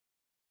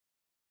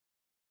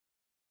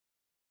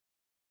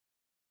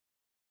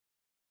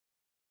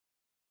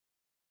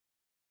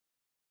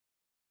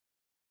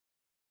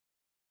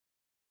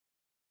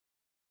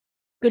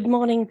Good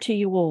morning to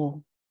you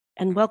all,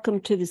 and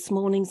welcome to this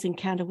morning's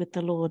encounter with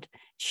the Lord.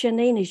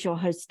 Shanine is your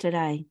host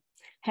today.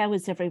 How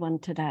is everyone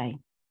today?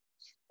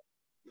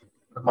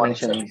 Good morning,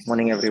 Shanine.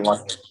 Morning, everyone.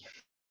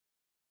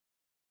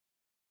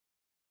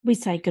 We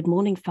say good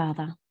morning,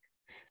 Father.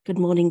 Good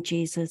morning,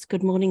 Jesus.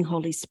 Good morning,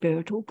 Holy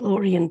Spirit. All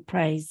glory and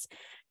praise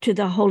to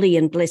the Holy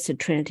and Blessed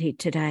Trinity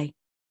today.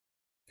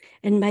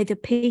 And may the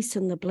peace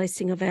and the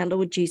blessing of our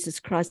Lord Jesus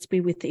Christ be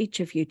with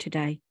each of you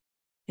today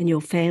and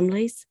your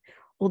families,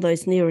 all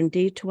those near and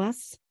dear to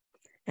us,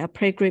 our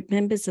prayer group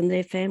members and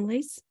their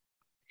families,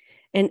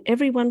 and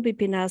everyone we've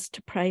been asked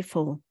to pray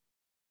for.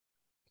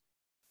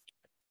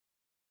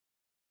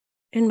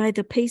 And may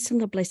the peace and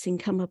the blessing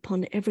come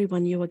upon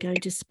everyone you are going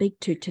to speak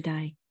to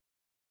today.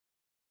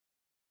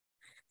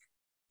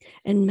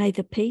 And may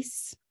the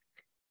peace,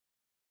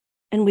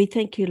 and we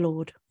thank you,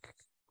 Lord,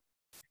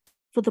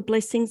 for the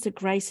blessings, the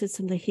graces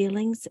and the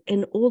healings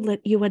and all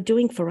that you are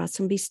doing for us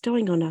and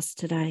bestowing on us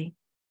today,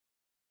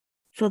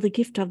 for the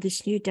gift of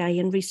this new day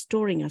and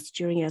restoring us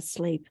during our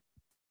sleep.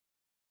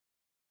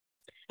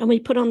 And we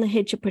put on the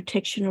hedge of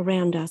protection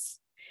around us,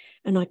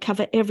 and I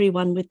cover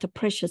everyone with the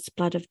precious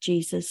blood of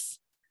Jesus,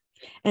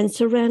 and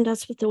surround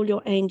us with all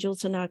your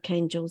angels and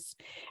archangels.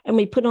 And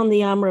we put on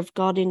the armor of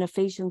God in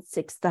Ephesians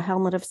 6, the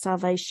helmet of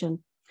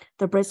salvation,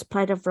 the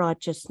breastplate of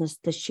righteousness,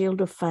 the shield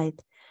of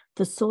faith,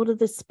 the sword of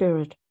the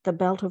Spirit, the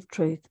belt of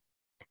truth,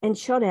 and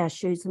shod our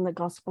shoes in the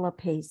gospel of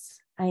peace.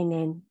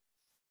 Amen.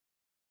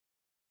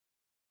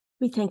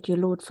 We thank you,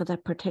 Lord, for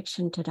that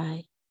protection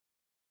today.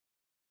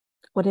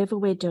 Whatever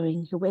we're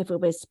doing, whoever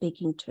we're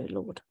speaking to,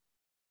 Lord.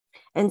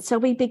 And so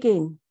we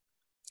begin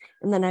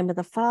in the name of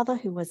the Father,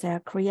 who was our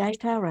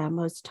Creator, our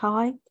Most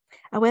High,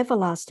 our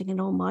everlasting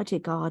and almighty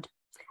God,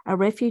 our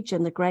refuge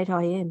and the great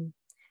I Am,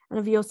 and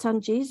of your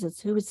Son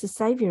Jesus, who is the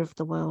Saviour of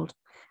the world,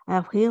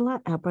 our healer,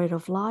 our bread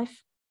of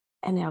life,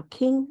 and our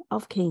King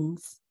of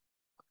kings,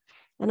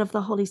 and of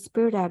the Holy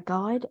Spirit, our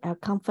guide, our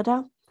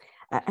comforter,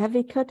 our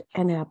advocate,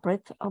 and our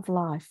breath of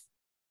life.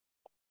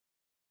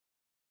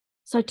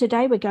 So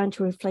today we're going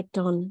to reflect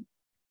on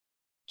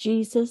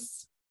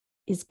Jesus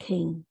is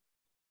King.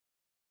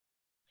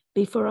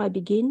 Before I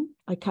begin,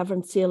 I cover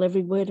and seal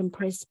every word and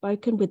prayer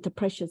spoken with the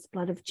precious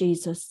blood of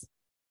Jesus.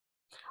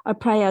 I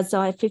pray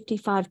Isaiah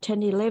 55,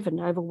 10, 11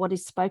 over what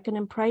is spoken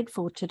and prayed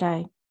for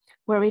today,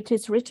 where it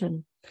is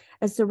written,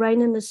 as the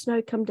rain and the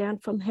snow come down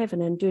from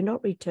heaven and do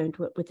not return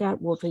to it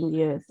without watering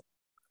the earth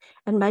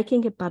and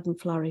making it bud and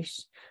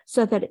flourish,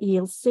 so that it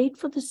yields seed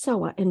for the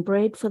sower and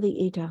bread for the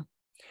eater.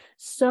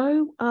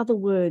 So are the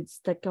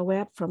words that go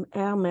out from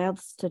our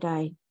mouths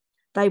today.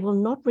 They will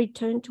not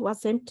return to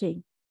us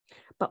empty,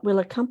 but will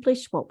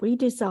accomplish what we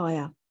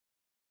desire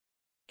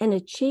and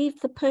achieve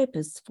the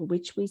purpose for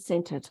which we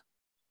sent it.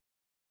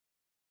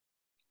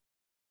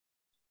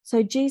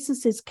 So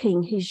Jesus is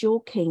King. He's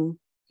your King.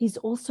 He's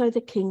also the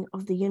King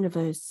of the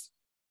universe.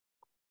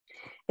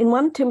 In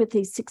 1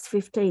 Timothy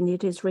 6:15,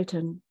 it is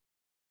written,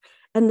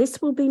 and this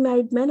will be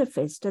made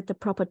manifest at the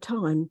proper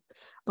time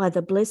by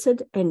the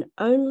blessed and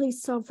only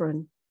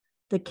sovereign,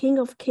 the King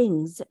of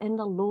kings and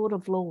the Lord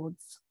of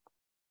lords.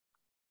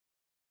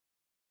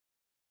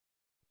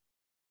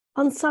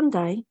 On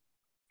Sunday,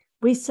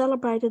 we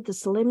celebrated the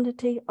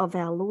solemnity of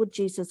our Lord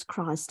Jesus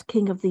Christ,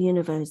 King of the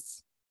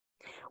universe.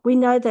 We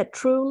know that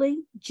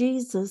truly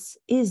Jesus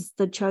is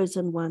the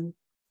chosen one,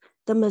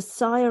 the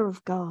Messiah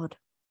of God,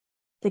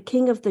 the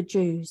King of the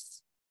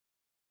Jews.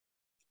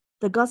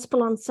 The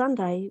gospel on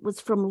Sunday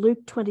was from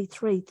Luke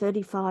 23,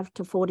 35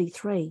 to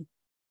 43.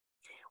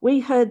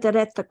 We heard that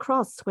at the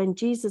cross, when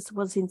Jesus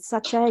was in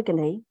such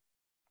agony,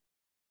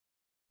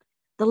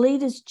 the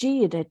leaders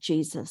jeered at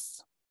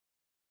Jesus.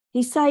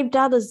 He saved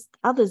others,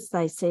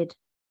 they said.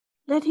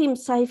 Let him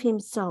save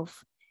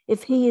himself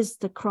if he is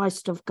the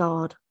Christ of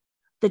God,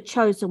 the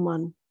chosen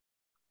one.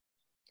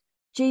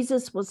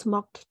 Jesus was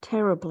mocked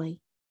terribly,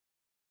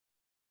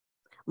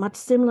 much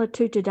similar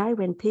to today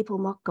when people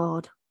mock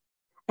God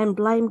and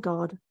blame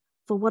God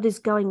for what is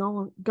going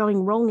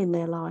wrong in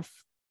their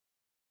life.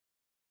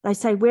 They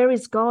say, where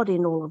is God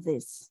in all of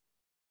this?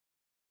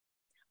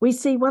 We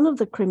see one of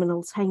the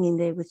criminals hanging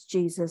there with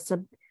Jesus,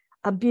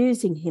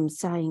 abusing him,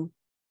 saying,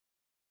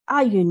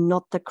 are you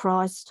not the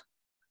Christ?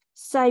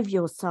 Save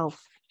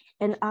yourself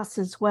and us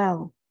as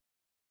well.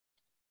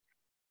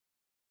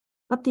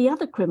 But the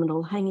other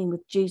criminal hanging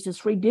with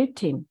Jesus rebuked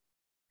him,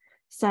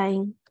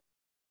 saying,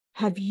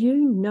 have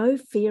you no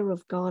fear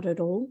of God at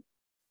all?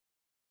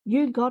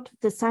 You got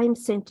the same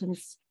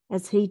sentence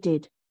as he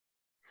did,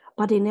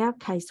 but in our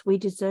case, we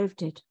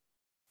deserved it.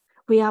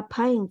 We are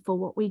paying for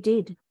what we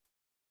did.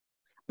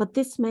 But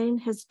this man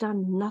has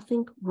done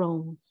nothing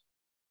wrong.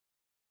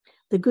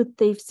 The good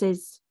thief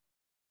says,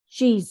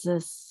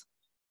 Jesus,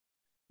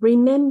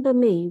 remember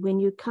me when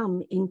you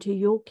come into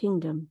your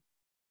kingdom.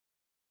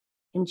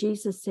 And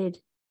Jesus said,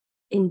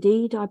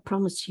 indeed, I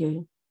promise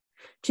you,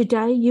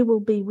 today you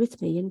will be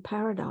with me in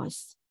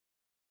paradise.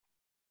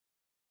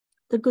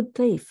 The good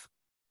thief,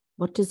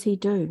 what does he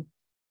do?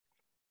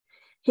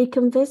 He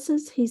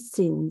confesses his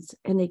sins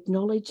and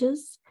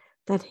acknowledges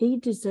that he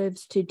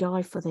deserves to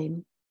die for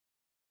them.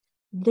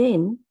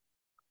 Then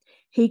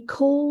he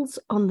calls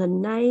on the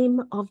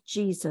name of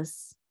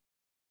Jesus.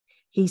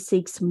 He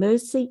seeks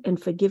mercy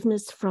and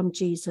forgiveness from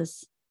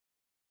Jesus,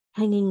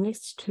 hanging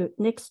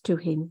next to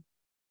him.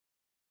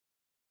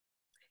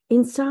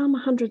 In Psalm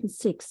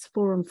 106,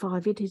 4 and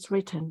 5, it is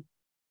written,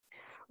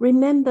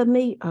 "Remember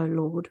me, O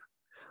Lord,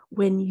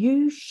 when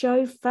you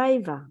show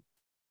favor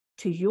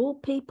to your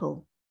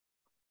people.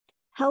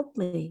 Help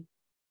me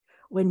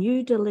when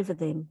you deliver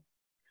them,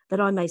 that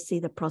I may see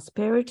the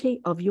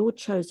prosperity of your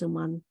chosen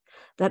one,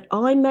 that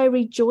I may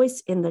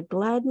rejoice in the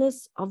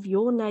gladness of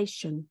your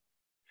nation,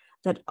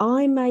 that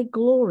I may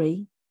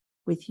glory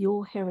with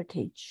your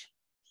heritage."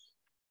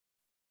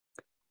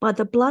 By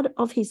the blood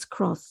of his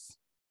cross,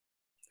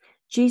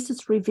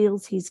 Jesus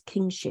reveals his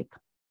kingship,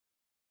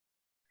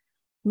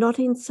 not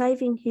in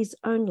saving his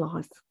own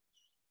life,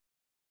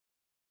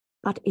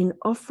 but in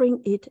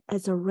offering it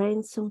as a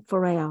ransom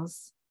for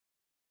ours.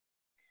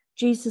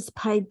 Jesus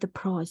paid the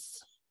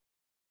price.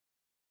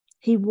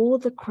 He wore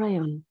the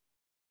crown,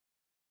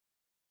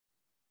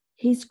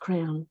 his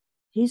crown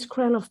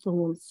of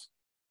thorns.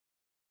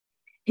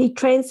 He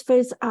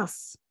transfers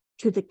us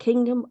to the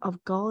kingdom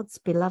of God's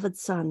beloved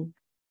Son.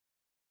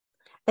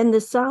 And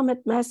the psalm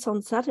at Mass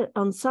on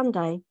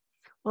Sunday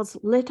was,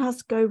 "Let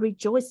us go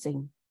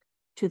rejoicing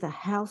to the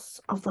house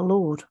of the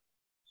Lord."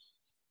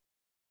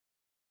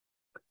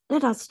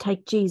 Let us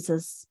take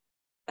Jesus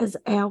as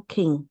our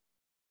King.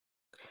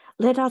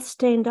 Let us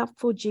stand up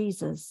for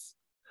Jesus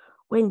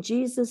when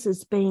Jesus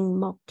is being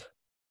mocked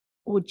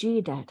or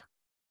jeered at.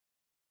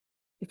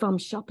 If I'm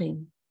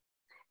shopping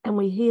and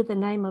we hear the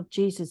name of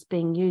Jesus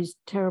being used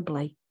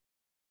terribly,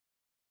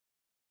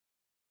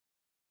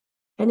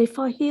 and if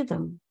I hear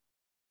them,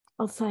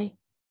 I'll say,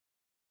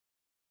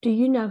 "Do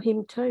you know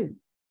him too?"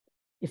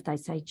 If they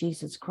say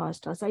Jesus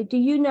Christ, I say, "Do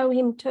you know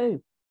him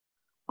too?"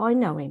 I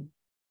know him.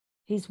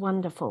 He's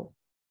wonderful.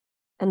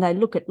 And they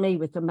look at me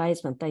with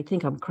amazement. They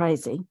think I'm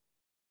crazy.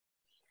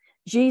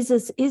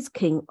 Jesus is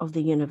King of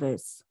the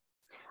universe.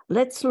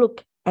 Let's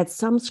look at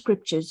some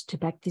scriptures to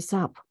back this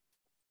up.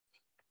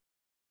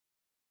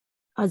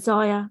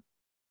 Isaiah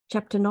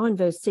chapter 9,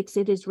 verse 6,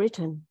 it is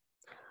written,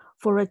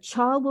 "For a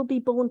child will be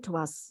born to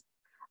us,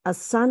 a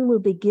son will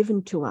be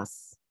given to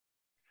us,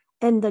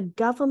 and the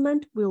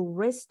government will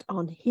rest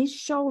on his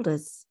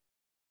shoulders,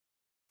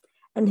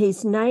 and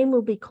his name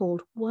will be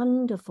called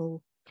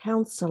Wonderful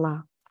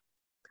Counselor,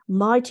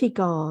 Mighty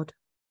God,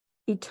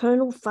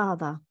 Eternal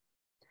Father,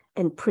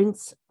 and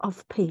Prince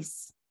of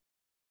Peace."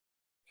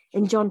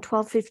 In John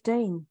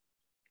 12:15,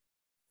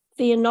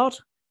 "Fear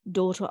not,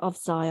 daughter of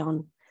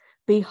Zion.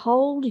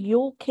 Behold,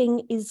 your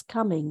king is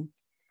coming,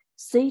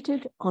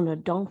 seated on a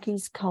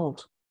donkey's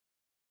colt."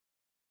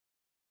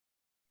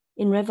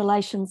 In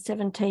Revelation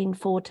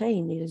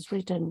 17:14, it is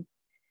written,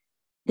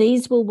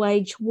 "These will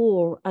wage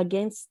war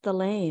against the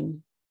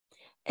Lamb,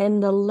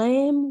 and the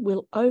Lamb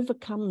will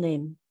overcome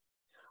them,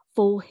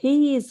 for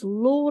he is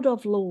Lord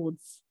of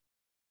lords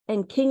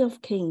and King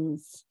of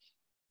kings,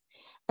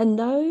 and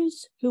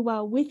those who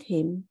are with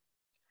him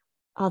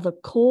are the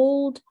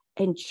called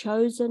and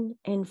chosen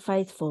and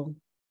faithful."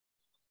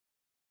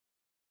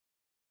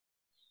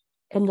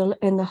 And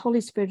the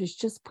Holy Spirit has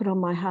just put on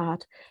my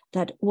heart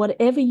that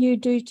whatever you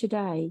do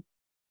today,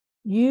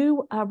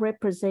 you are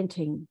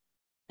representing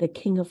the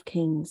King of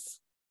Kings.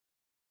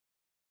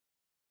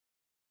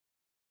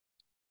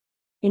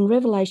 In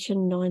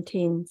Revelation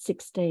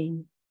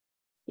 19:16,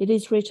 it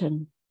is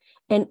written,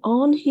 "And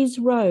on his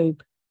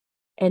robe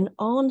and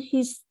on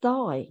his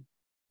thigh,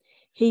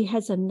 he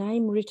has a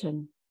name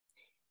written,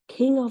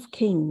 King of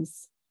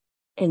Kings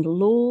and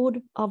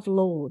Lord of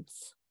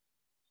Lords."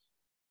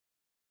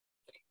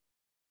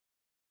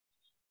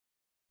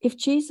 If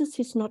Jesus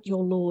is not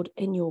your Lord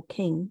and your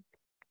King,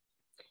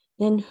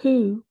 then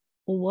who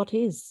or what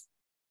is?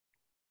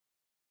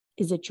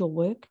 Is it your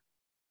work?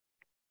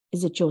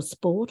 Is it your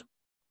sport?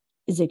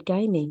 Is it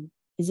gaming?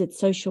 Is it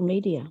social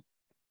media?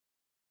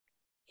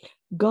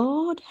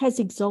 God has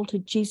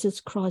exalted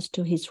Jesus Christ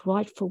to his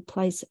rightful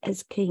place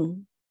as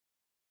King.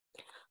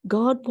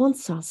 God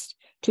wants us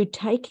to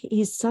take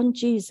his Son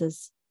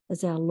Jesus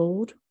as our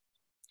Lord,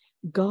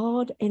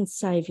 God and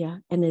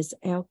Saviour, and as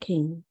our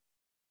King.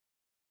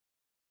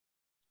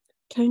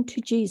 Turn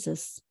to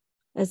Jesus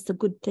as the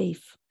good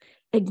thief.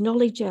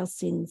 Acknowledge our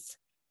sins,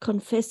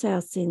 confess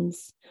our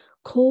sins,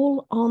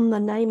 call on the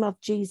name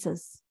of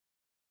Jesus,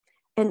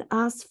 and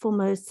ask for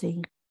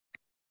mercy.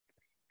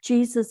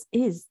 Jesus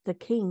is the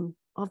King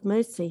of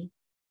mercy.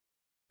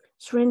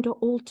 Surrender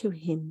all to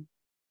him,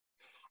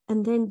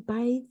 and then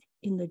bathe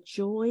in the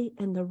joy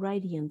and the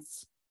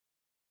radiance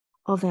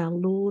of our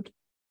Lord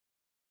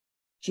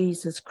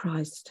Jesus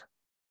Christ.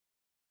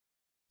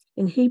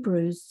 In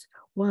Hebrews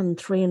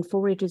 1:3 and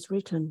 4, it is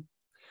written,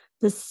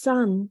 "The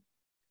Son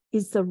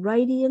is the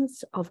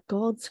radiance of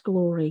God's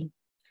glory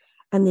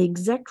and the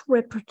exact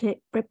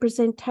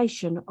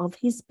representation of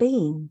his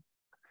being,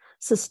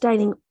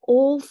 sustaining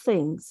all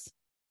things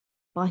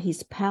by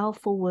his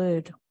powerful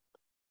word."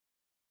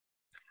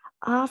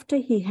 After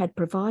he had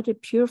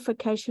provided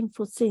purification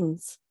for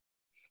sins,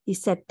 he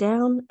sat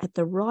down at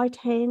the right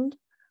hand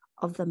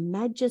of the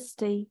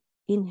majesty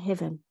in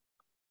heaven.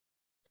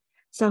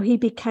 So he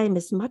became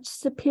as much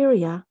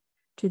superior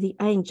to the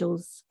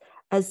angels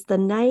as the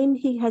name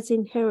he has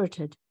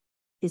inherited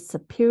is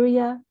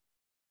superior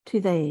to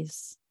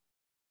theirs.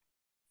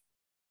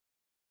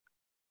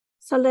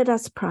 So let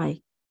us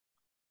pray.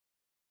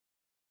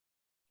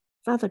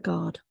 Father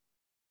God,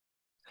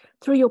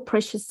 through your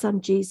precious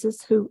Son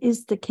Jesus, who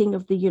is the King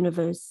of the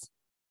universe,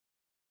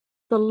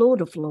 the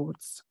Lord of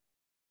Lords,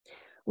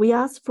 we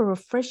ask for a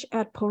fresh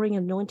outpouring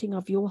anointing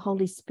of your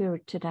Holy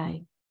Spirit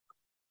today.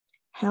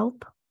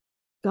 Help,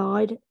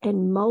 guide,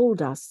 and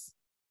mold us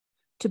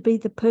to be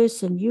the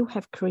person you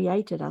have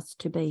created us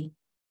to be.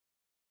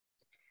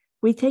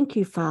 We thank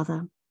you,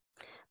 Father,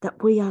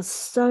 that we are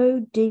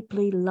so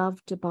deeply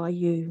loved by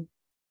you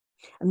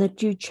and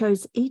that you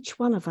chose each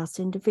one of us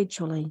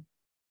individually.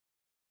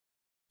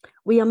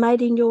 We are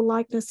made in your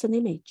likeness and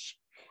image,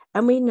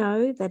 and we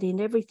know that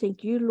in everything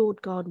you,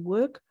 Lord God,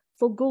 work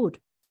for good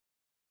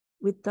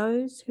with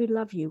those who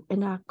love you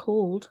and are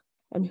called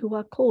and who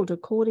are called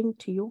according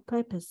to your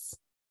purpose.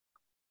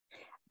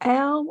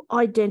 Our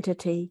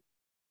identity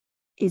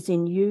is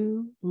in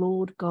you,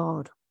 Lord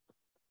God.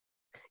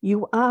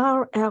 You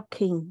are our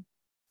King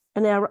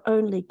and our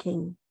only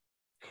King.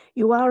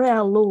 You are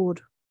our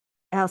Lord,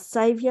 our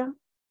Saviour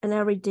and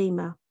our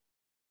Redeemer.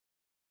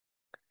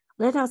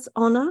 Let us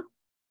honour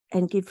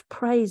and give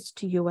praise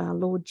to you, our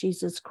Lord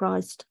Jesus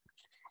Christ,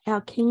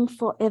 our King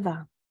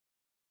forever.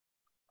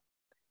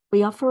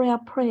 We offer our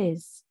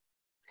prayers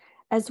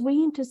as we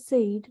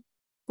intercede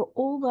for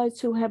all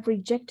those who have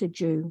rejected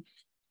you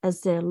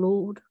as their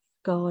Lord,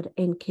 God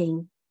and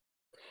King,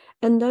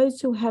 and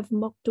those who have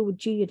mocked or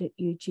jeered at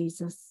you,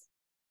 Jesus.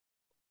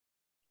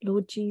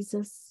 Lord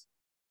Jesus,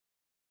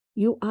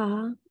 you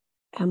are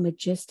our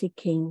majestic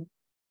King,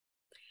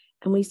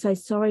 and we say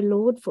sorry,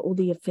 Lord, for all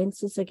the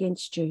offences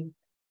against you,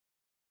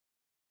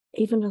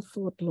 even a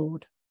thought,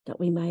 Lord, that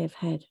we may have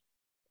had.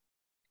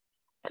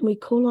 And we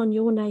call on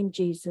your name,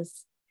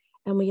 Jesus,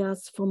 and we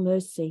ask for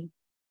mercy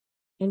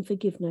and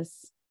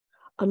forgiveness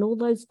on all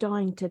those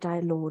dying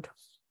today, Lord.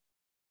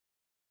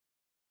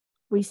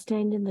 We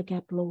stand in the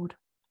gap, Lord.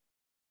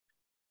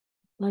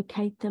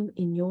 Locate them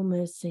in your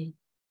mercy.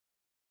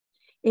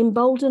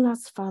 Embolden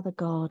us, Father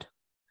God,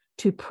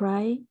 to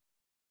pray,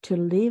 to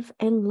live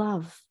and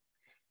love,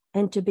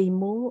 and to be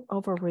more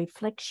of a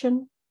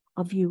reflection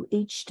of you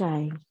each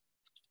day.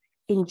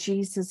 In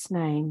Jesus'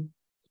 name,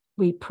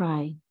 we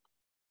pray.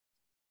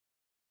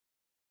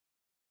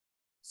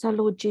 So,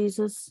 Lord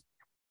Jesus,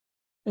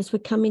 as we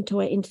come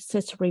into our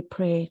intercessory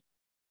prayer,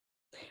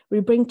 we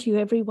bring to you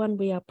everyone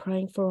we are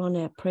praying for on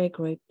our prayer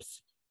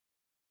groups.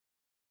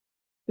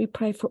 We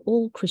pray for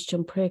all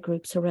Christian prayer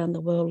groups around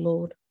the world,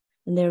 Lord,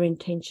 and their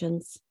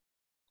intentions.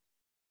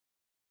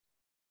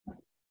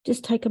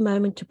 Just take a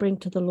moment to bring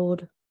to the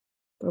Lord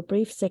for a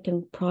brief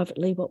second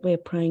privately what we're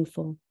praying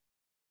for.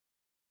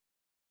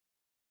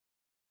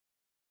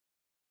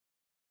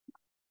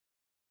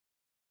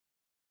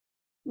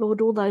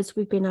 Lord, all those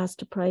we've been asked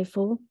to pray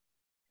for,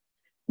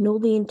 and all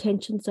the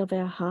intentions of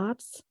our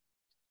hearts,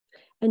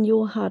 and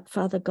your heart,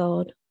 Father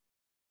God.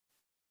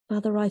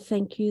 Father, I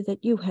thank you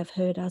that you have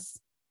heard us,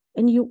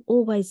 and you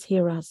always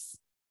hear us.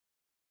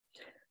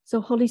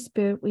 So, Holy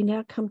Spirit, we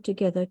now come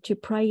together to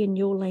pray in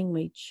your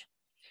language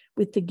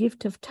with the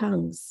gift of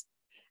tongues.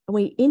 And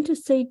we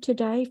intercede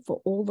today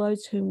for all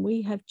those whom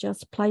we have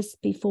just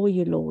placed before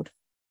you, Lord.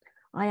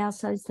 I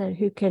ask those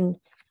who can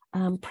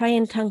pray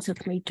in tongues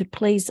with me to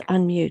please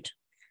unmute.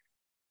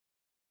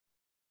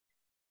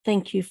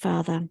 Thank you,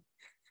 Father.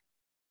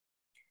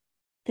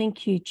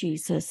 Thank you,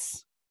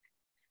 Jesus.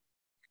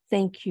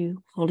 Thank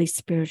you, Holy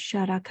Spirit.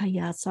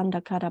 Sharakaya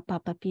sandakara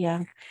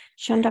papapia.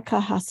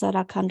 Shandakaha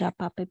sarakanda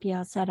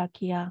papapia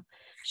sarakia.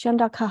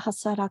 Shandakaha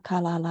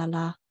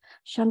sarakalala.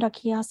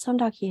 Shandakia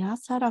sandakia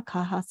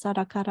sarakaha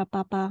sarakara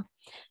papa.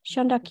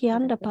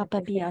 Shandakianda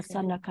papapia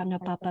sandakana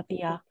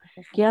papapia.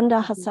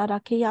 Kianda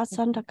hasarakia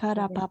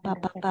sandakara papa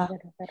papa.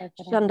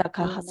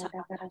 Shandakaha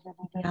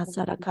sarakana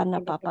sarakana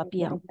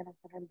papapia.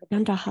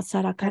 Yanda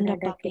hasarakanda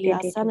papia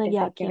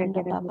sanaya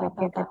kianda papa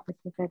papa.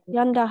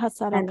 Yanda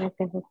hasarakana.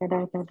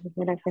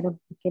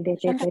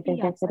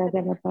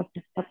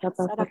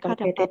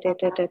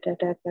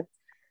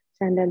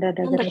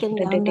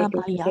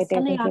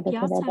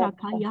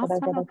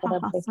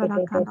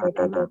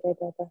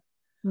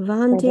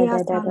 Vantia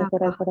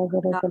Salaka,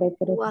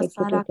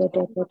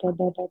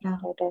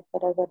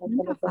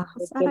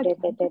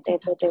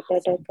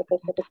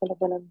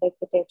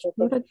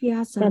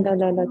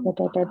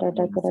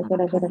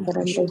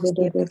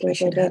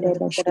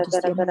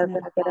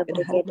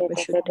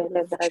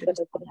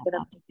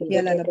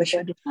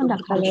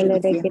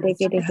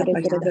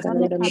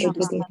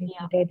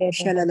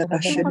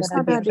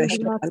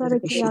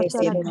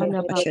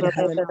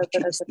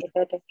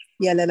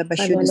 Yalla la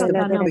bashud is the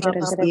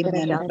bashud is the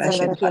man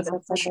bashud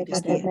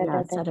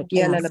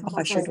Yala la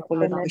bakashuru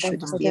kullu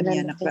bishudis diye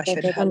yana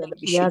klashada halala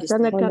bishudis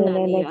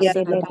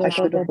yala la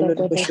bakashuru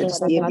kullu bishudis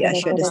diye bi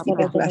ashadis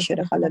diye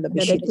klashada halala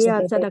bishudis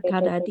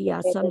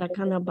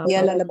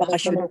yala la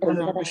bakashuru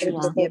kullu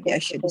bishudis diye bi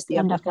ashadis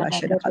diye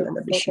klashada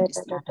halala bishudis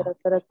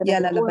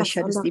yala la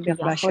bashadis diye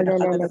klashada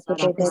halala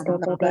bishudis diye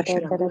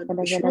klashada halala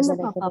bishudis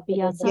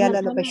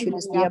yala la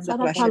bashudis diye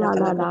klashada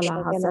halala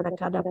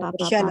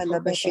shala la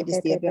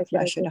bashudis diye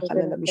klashada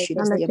halala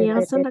bishudis diye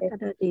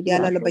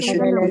yala la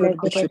bashuru kullu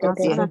bishudis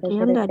diye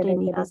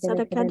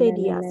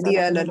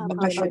yala la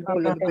bakashuru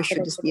kullu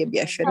bishudis diye bi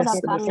ashadis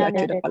diye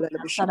klashada halala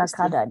bishudis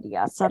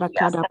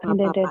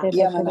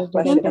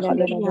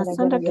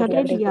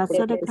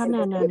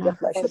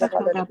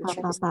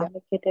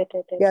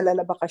yala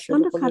la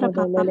bakashuru kullu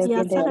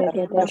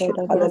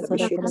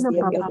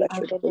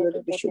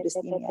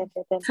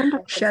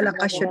shala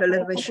qashada la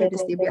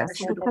bishudis diye bi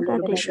ashadis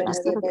kullu bishudis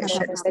diye bi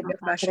ashadis diye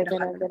klashada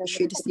halala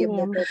bishudis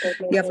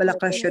ya bala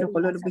qashada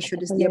kullu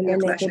bishudis diye bi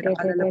klashada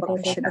halala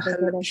bakashada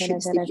halala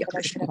bishudis diye bi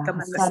klashada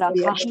kama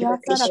nasbiya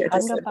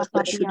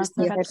bishudis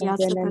diye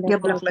ya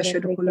bala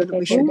qashada kullu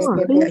bishudis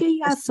diye bi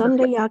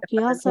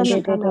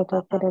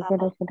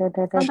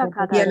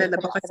yala la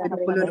bakashada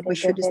kullu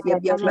bishudis diye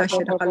bi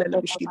klashada halala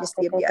bishudis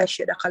diye bi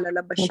ashada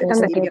halala bishudis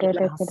diye bi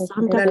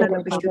halala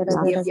bishudis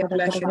diye bi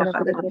klashada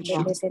halala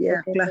bishudis diye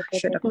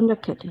klashada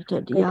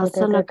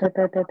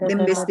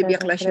dembes diye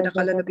klashada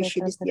halala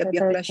bishudis diye bi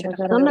klashada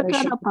halala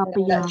bishudis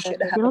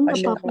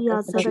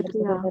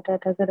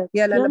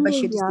yala la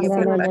bishudis diye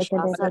bi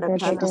klashada halala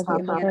bishudis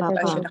diye bi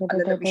klashada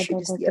halala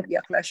bishudis diye bi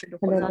klashada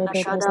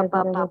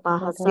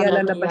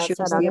yala la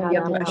bishudis diye bi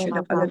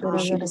klashada halala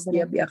bishudis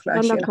diye bi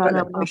klashada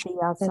halala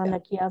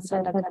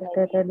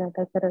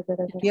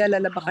yala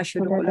la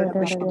bakashuru kullu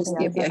bishudis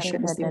diye bi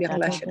ashadis diye bi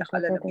klashada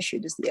halala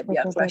bishudis diye bi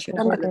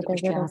klashada halala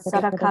bishudis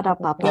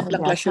ya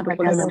klashada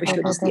kullu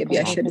bishudis diye bi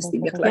ashadis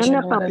diye bi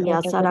klashada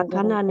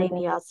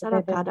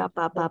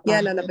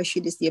yala la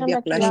bishudis diye bi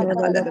klashada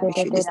halala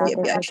bishudis diye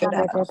bi ashada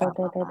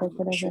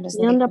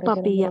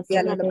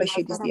yala la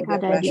bishudis diye bi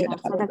klashada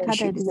halala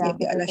bishudis diye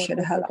bi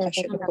alashada halala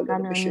khashada kullu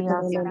bishudis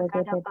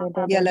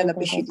yala la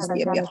bishudis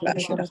diye bi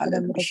klashada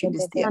halala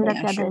bishudis diye bi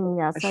ashada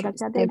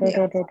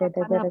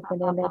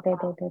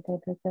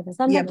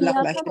ya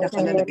klashada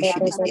halala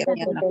bishudis diye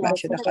bi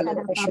klashada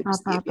halala bishudis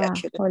diye bi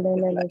ashada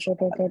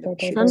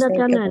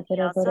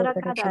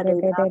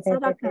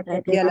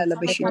yala la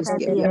bishudis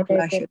diye bi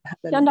klashada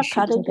halala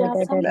bishudis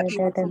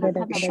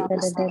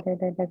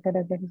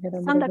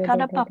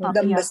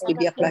dambas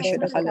diye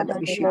klashada halala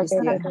bishudis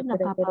diye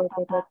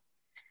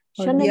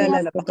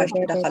yala la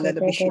bakashada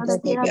halala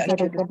bishudis diye bi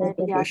ashada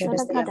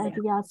bishudis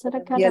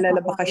yala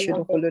la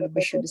bakashada kullu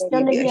bishudis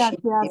diye bi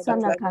ashada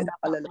klashada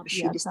halala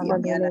bishudis diye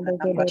yala la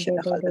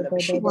klashada halala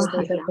bishudis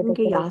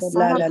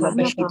la la la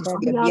bishudis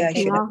diye bi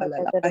ashada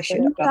halala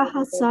khashada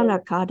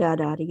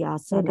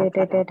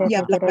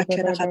ya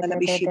klashada halala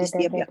bishudis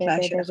diye bi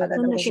klashada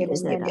halala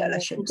bishudis diye ala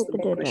bishudis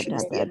diye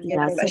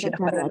klashada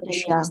halala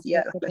bishudis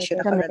diye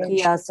klashada halala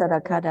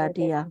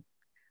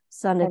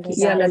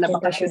yala la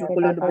bakashuru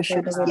kullu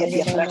bishudis diye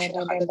bi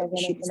klashada halala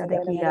bishudis diye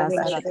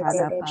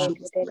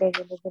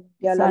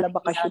yala la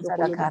bakashuru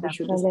kullu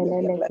bishudis diye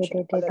bi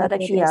klashada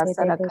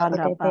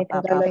halala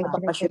yala la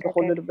bakashuru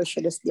kullu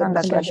bishudis diye bi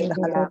klashada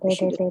halala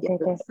bishudis diye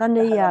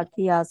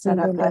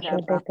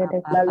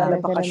la la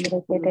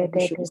bakashuru kullu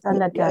bishudis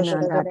diye bi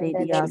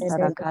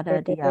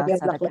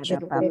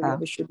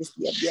bishudis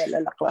diye bi la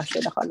la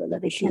klashada halala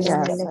bishudis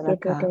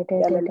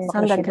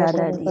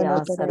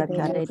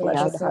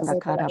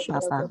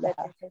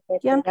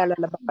yala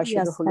la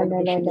bakashuru kullu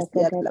bishudis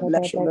diye la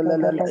bishudis la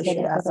la la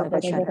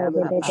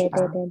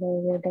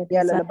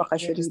yala la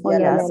bakashuru diye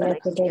la la la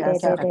la bishudis yala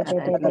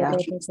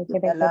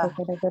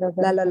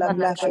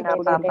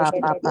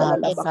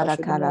la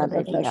bakashuru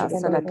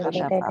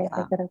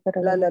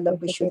la la la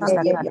bishudis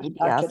diye bi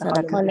klashada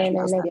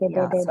halala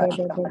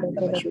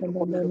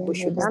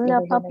bishudis diye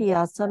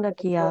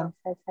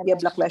ya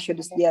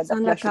blakashudis diye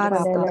klashada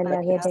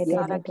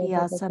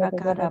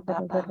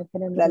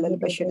la la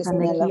bishudis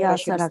diye la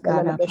bishudis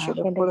la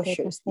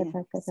bishudis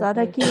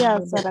Sarakia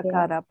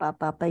Sarakara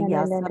Papa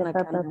Ya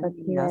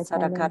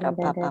Sarakara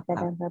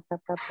Papa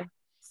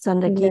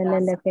Sandakia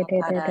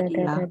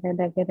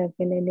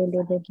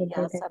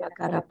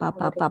Sarakara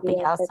Papa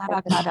Pia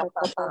Sarakara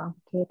Papa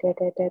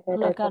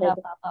Sarakara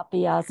Papa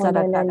Pia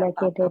Sarakara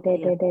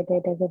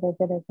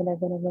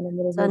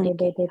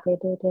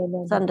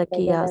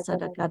Sandakia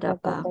Sarakara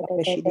Papa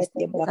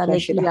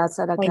Sandakia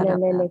Sarakara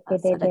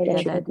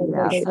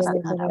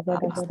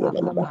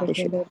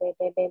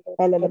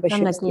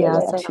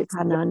Sandakia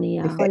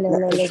Sarakanania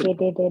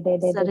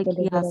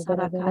Sarakia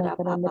Sarakara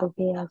Papa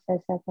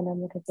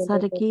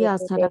Sarakia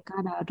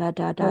Sadakara da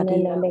da da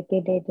dia.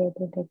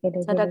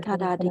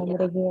 Sadakara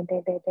dia.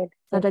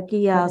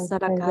 Sadakia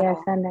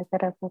Sadakara.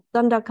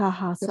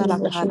 Sandakaha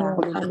Sadakara.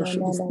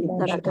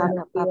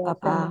 Sadakara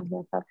papa.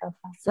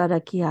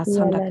 Sadakia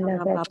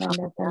Sandakara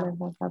papa.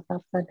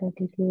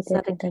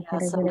 Sadakia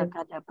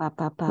Sandakara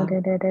papa.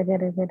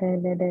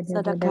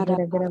 Sadakara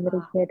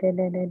papa.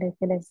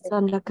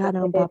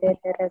 Sandakara papa.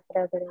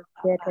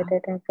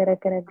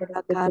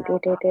 Sadakara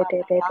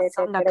papa.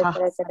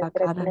 Sandakaha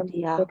Sadakara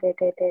dia.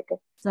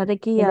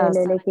 Sadakia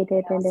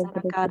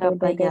Sadakara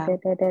paya.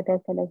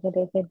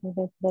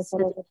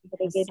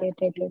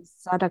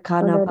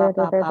 Sadakana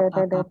papa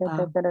papa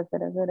papa.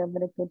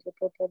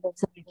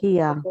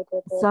 Sadakia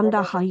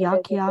Sanda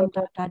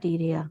Hayakianda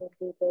Dadiria.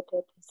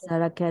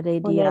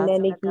 Sarakadia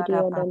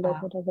Sarakara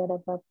papa.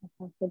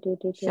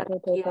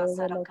 Shadakia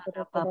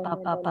Sarakara papa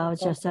papa.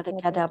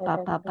 Sarakara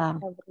papa.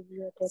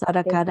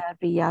 Sarakara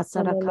pia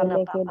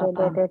Sarakana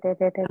papa.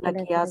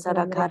 Sadakia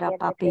Sarakara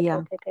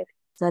papia.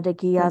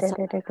 Sadakia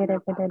Sarakana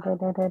papa.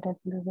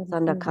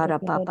 Sandakara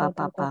papa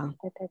papa.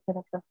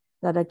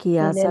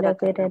 Sadakia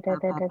Sarakana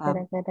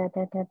papa.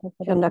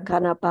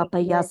 Shandakana papa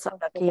ya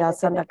Sadakia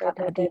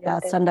Sandakana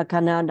dia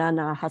Sandakana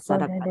nana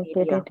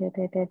Hasarakania.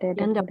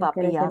 Yanda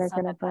papia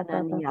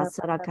Sandakana nia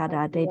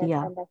Sarakara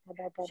dedia.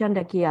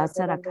 Shandakia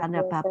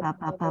Sarakana papa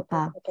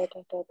papa.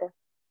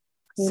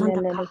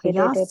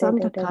 Sandakaya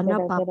Sandakana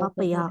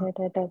papa ya.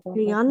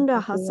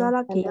 Kianda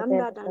Hasara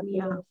Kianda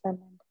dania.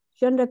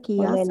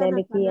 Shandakia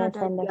Sarakana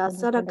dadia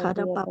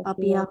Sarakara papa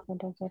pia.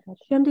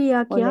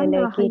 Shandia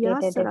Kianda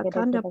Haya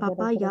Sarakanda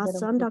papa ya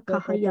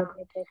Sandakahaya.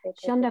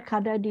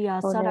 Shandakada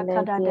dia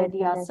Sarakada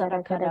dedia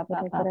Sarakada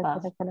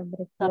papa.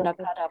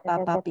 Sandakada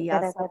papa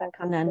pia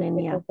Sarakana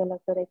nenia.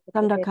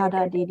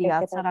 Sandakada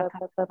didia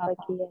Sarakada papa.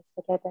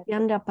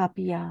 Yanda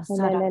papia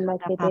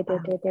Sarakada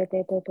papa.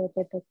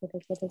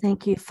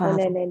 Thank you,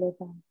 Father.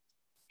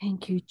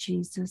 Thank you,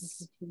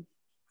 Jesus.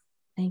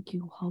 Thank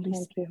you, Holy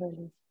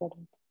Spirit.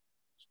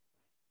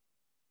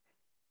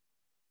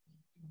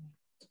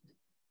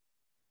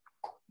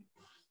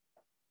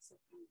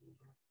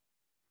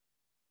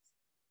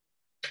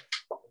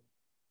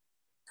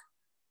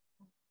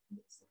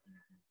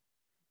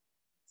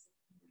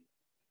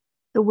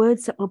 The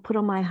words that were put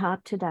on my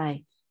heart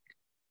today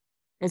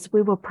as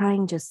we were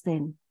praying just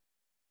then.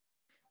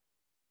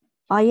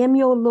 I am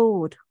your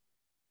Lord.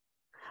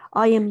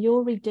 I am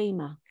your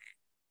Redeemer.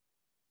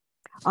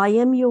 I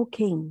am your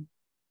King.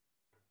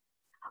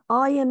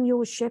 I am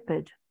your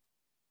Shepherd.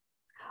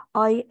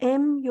 I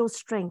am your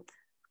strength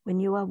when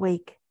you are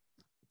weak.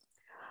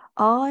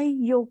 I,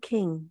 your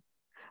King,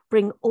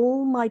 bring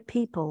all my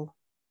people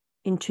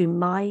into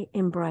my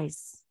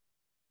embrace.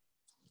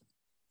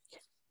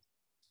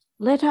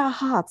 Let our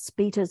hearts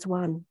beat as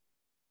one.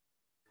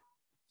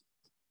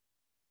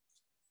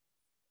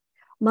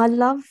 My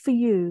love for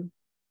you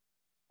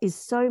is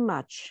so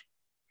much,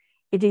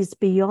 it is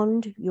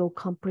beyond your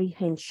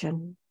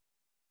comprehension.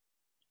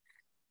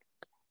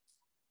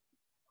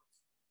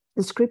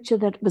 The scripture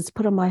that was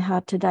put on my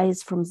heart today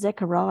is from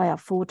Zechariah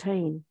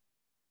 14,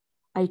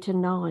 8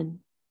 and 9.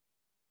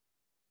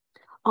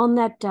 On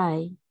that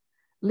day,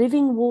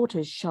 living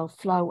waters shall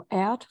flow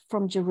out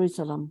from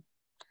Jerusalem,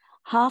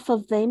 half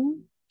of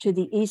them to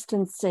the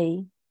eastern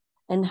sea,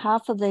 and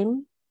half of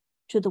them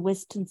to the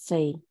western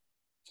sea.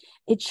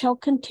 It shall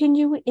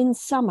continue in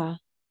summer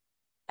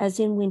as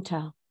in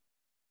winter.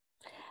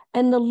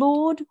 And the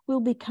Lord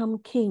will become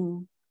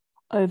king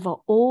over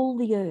all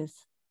the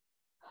earth.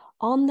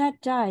 On that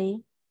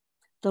day,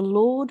 the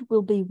Lord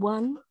will be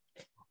one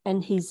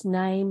and his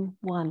name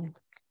one.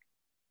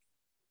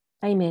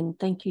 Amen.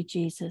 Thank you,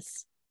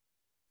 Jesus.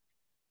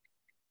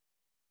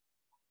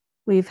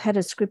 We've had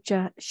a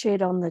scripture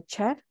shared on the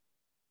chat,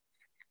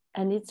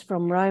 and it's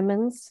from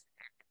Romans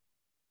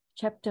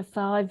chapter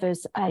 5,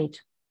 verse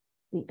 8,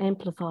 the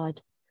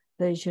Amplified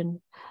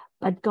version.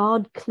 But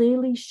God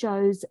clearly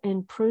shows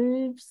and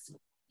proves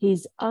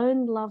his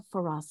own love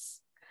for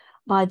us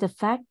by the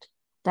fact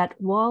that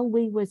while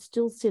we were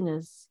still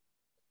sinners,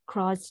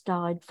 Christ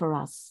died for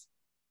us.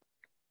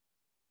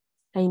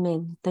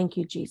 Amen. Thank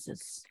you,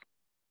 Jesus.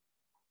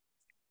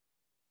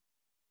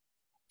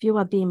 If you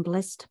are being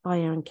blessed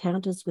by our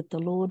encounters with the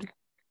Lord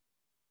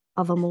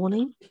of a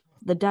morning,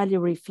 the daily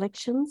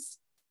reflections,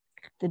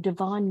 the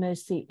Divine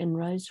Mercy and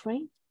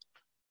Rosary,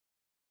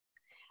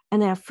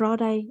 and our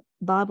Friday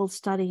Bible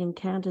study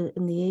encounter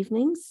in the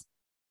evenings,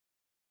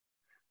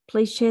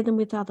 please share them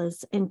with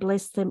others and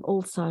bless them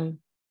also.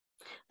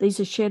 These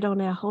are shared on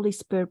our Holy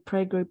Spirit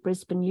Prayer Group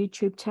Brisbane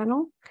YouTube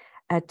channel,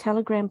 our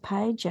Telegram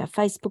page, our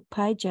Facebook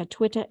page, our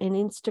Twitter and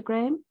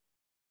Instagram.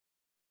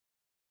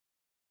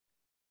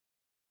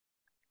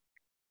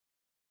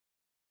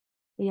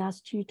 We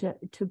asked you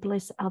to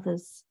bless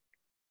others.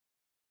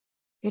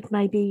 It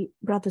may be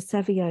Brother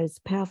Savio's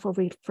powerful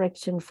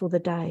reflection for the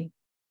day.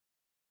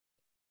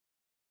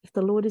 If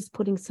the Lord is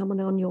putting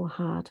someone on your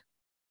heart,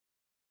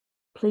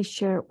 please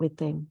share it with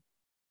them.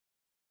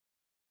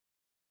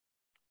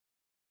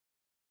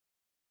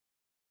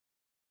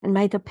 And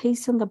may the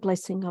peace and the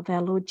blessing of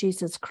our Lord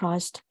Jesus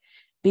Christ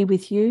be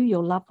with you,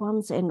 your loved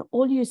ones, and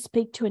all you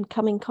speak to and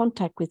come in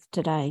contact with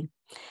today.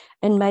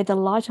 And may the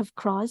light of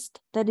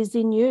Christ that is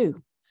in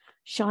you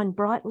shine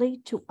brightly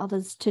to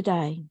others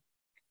today.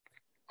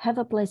 Have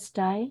a blessed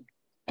day,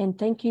 and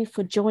thank you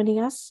for joining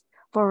us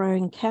for our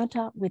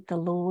encounter with the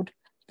Lord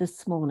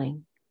this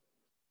morning.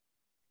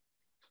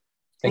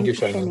 Thank you,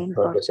 Shalini.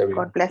 God bless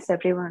everyone. God bless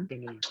everyone.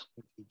 Thank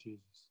you,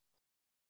 Jesus.